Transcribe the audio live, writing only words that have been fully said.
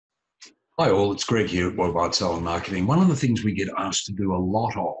Hi all, it's Greg here at Worldwide Salon Marketing. One of the things we get asked to do a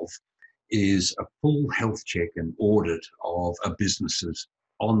lot of is a full health check and audit of a business's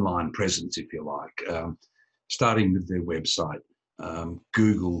online presence, if you like, starting with their website,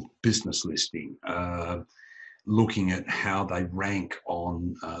 Google business listing, looking at how they rank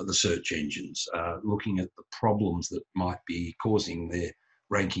on the search engines, looking at the problems that might be causing their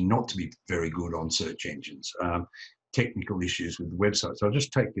ranking not to be very good on search engines, technical issues with the website. So I'll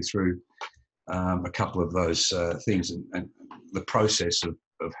just take you through a couple of those things and the process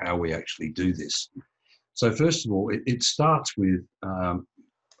of how we actually do this. So first of all, it starts with a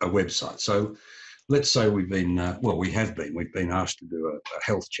website. So let's say we've been, we've been asked to do a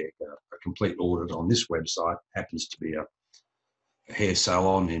health check, a complete audit on this website. Happens to be a hair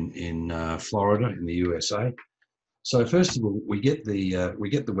salon in Florida in the USA. So first of all, we get the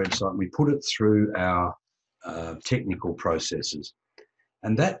website and we put it through our technical processes.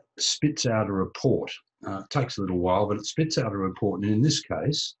 And that spits out a report. It takes a little while, but it spits out a report. And in this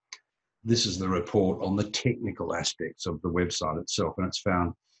case, this is the report on the technical aspects of the website itself. And it's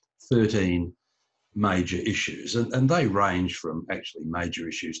found 13 major issues. And they range from actually major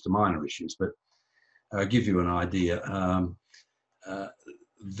issues to minor issues. But I'll give you an idea.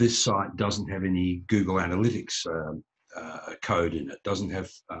 This site doesn't have any Google Analytics code in it, doesn't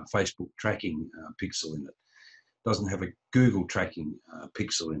have Facebook tracking pixel in it, doesn't have a Google tracking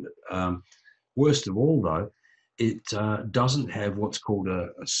pixel in it. Worst of all, though, it doesn't have what's called a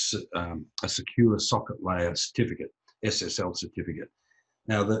secure socket layer certificate, SSL certificate.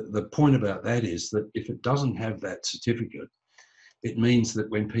 Now, the point about that is that if it doesn't have that certificate, it means that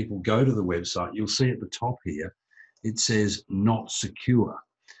when people go to the website, you'll see at the top here, it says not secure.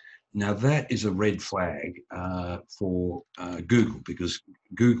 Now, that is a red flag for Google, because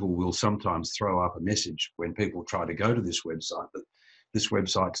Google will sometimes throw up a message when people try to go to this website that this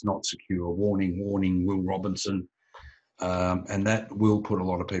website's not secure. Warning, warning, Will Robinson. And that will put a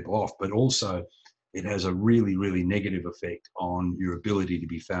lot of people off. But also, it has a really, really negative effect on your ability to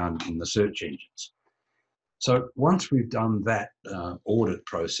be found in the search engines. So once we've done that audit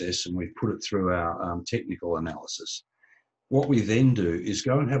process and we've put it through our technical analysis, what we then do is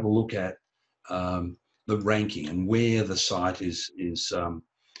go and have a look at the ranking and where the site is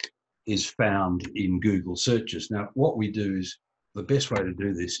found in Google searches. Now, what we do is the best way to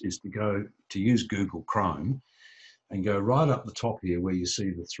do this is to use Google Chrome and go right up the top here where you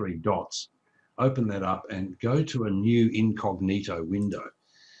see the three dots. Open that up and go to a new incognito window.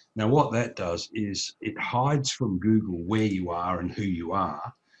 Now, what that does is it hides from Google where you are and who you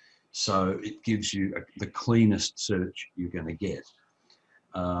are. So it gives you the cleanest search you're going to get.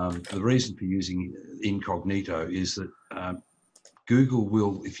 The reason for using incognito is that Google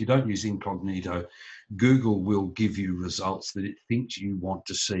will, if you don't use incognito, Google will give you results that it thinks you want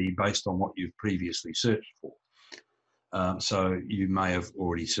to see based on what you've previously searched for. So you may have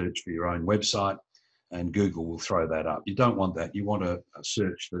already searched for your own website and Google will throw that up. You don't want that. You want a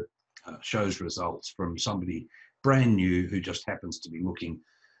search that shows results from somebody brand new who just happens to be looking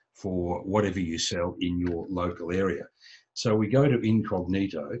for whatever you sell in your local area. So we go to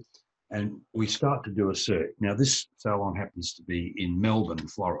incognito and we start to do a search. Now, this salon happens to be in Melbourne,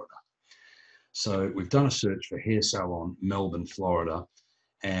 Florida. So we've done a search for hair salon, Melbourne, Florida,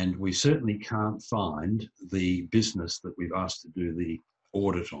 and we certainly can't find the business that we've asked to do the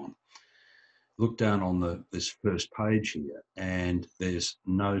audit on. Look down on this first page here and there's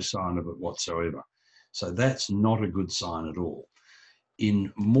no sign of it whatsoever. So that's not a good sign at all.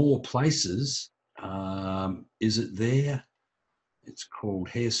 In more places, is it there? It's called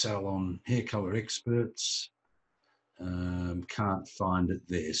Hair Salon, Hair Color Experts. Can't find it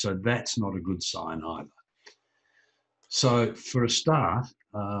there. So that's not a good sign either. So for a start,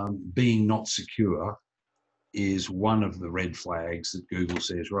 being not secure is one of the red flags that Google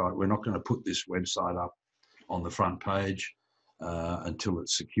says, right, we're not going to put this website up on the front page until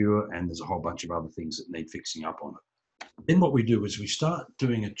it's secure, and there's a whole bunch of other things that need fixing up on it. Then what we do is we start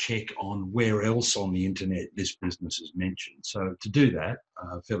doing a check on where else on the internet this business is mentioned. So to do that,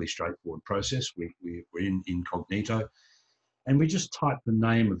 fairly straightforward process, we're in incognito and we just type the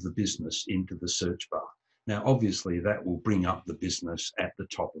name of the business into the search bar. Now, obviously that will bring up the business at the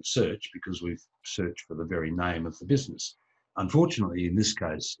top of search because we've searched for the very name of the business. Unfortunately, in this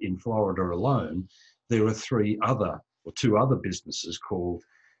case, in Florida alone, there are two other businesses called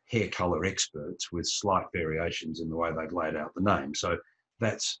Hair Color Experts with slight variations in the way they've laid out the name. So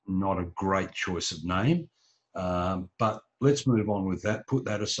that's not a great choice of name, but let's move on with that, put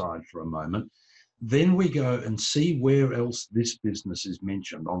that aside for a moment. Then we go and see where else this business is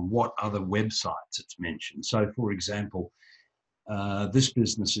mentioned, on what other websites it's mentioned. So for example, This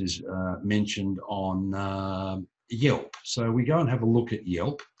business is mentioned on Yelp. So we go and have a look at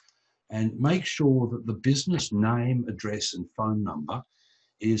Yelp and make sure that the business name, address, and phone number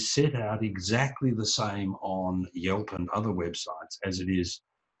is set out exactly the same on Yelp and other websites as it is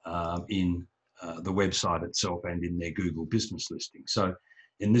in the website itself and in their Google business listing. So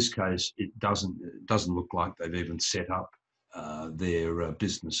in this case, it doesn't look like they've even set up their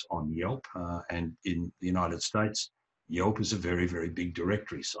business on Yelp. And in the United States, Yelp is a very, very big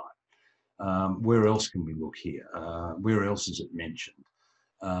directory site. Where else can we look here? Where else is it mentioned?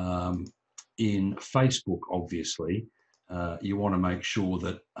 In Facebook, obviously, you want to make sure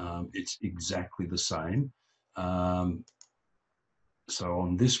that it's exactly the same. So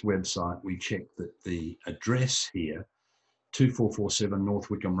on this website, we check that the address here, 2447 North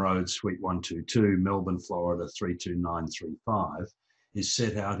Wickham Road, Suite 122, Melbourne, Florida 32935, is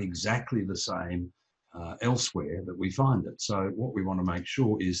set out exactly the same elsewhere that we find it. So what we want to make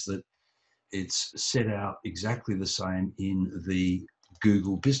sure is that it's set out exactly the same in the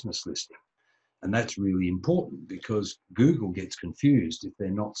Google business listing. And that's really important because Google gets confused if they're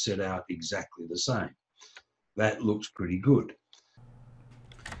not set out exactly the same. That looks pretty good.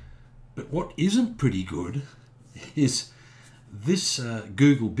 But what isn't pretty good is this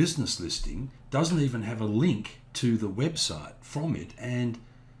Google business listing doesn't even have a link to the website from it, and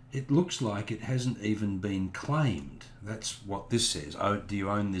it looks like it hasn't even been claimed. That's what this says. Oh, do you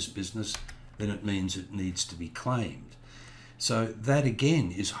own this business? Then it means it needs to be claimed. So that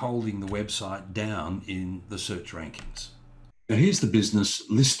again is holding the website down in the search rankings. Now here's the business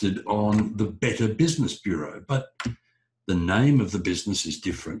listed on the Better Business Bureau, but the name of the business is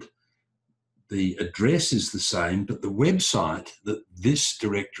different. The address is the same, but the website that this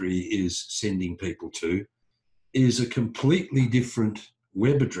directory is sending people to is a completely different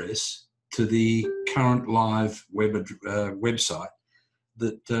web address to the current live website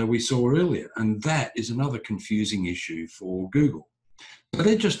that we saw earlier. And that is another confusing issue for Google. But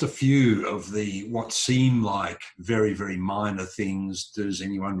they're just a few of the what seem like very, very minor things. Does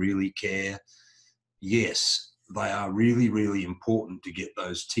anyone really care? Yes, they are really, really important to get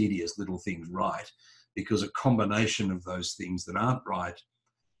those tedious little things right, because a combination of those things that aren't right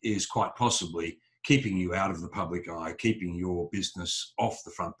is quite possibly keeping you out of the public eye, keeping your business off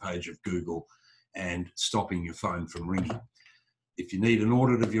the front page of Google, and stopping your phone from ringing. If you need an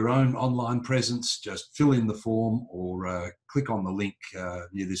audit of your own online presence, just fill in the form or click on the link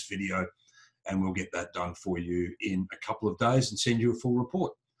near this video, and we'll get that done for you in a couple of days and send you a full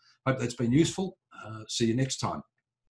report. Hope that's been useful. See you next time.